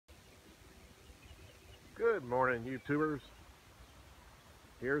Good morning, YouTubers.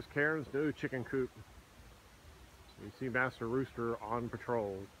 Here's Karen's new chicken coop. You see Master Rooster on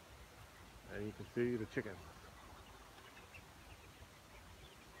patrol, and you can see the chickens.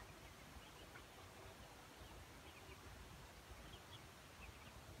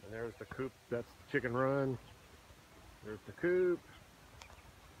 And there's the coop. That's the chicken run. There's the coop.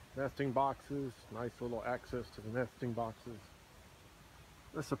 Nesting boxes. Nice little access to the nesting boxes.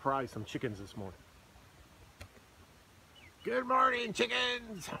 Let's surprise some chickens this morning. Good morning,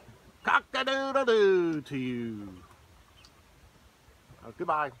 chickens! Cock-a-doodle-doo to you.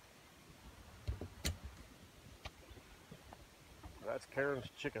 Goodbye. That's Karen's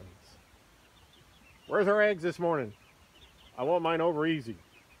chickens. Where's our eggs this morning? I want mine over easy.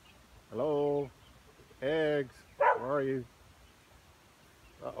 Hello? Eggs, where are you?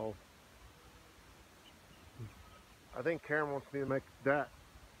 Uh-oh. I think Karen wants me to make that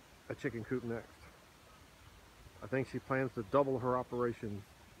a chicken coop next. I think she plans to double her operation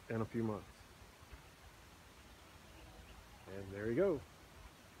in a few months. And there you go.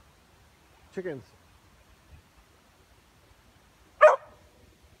 Chickens.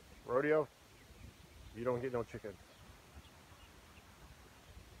 Rodeo, you don't get no chickens.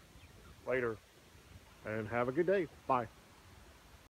 Later. And have a good day. Bye.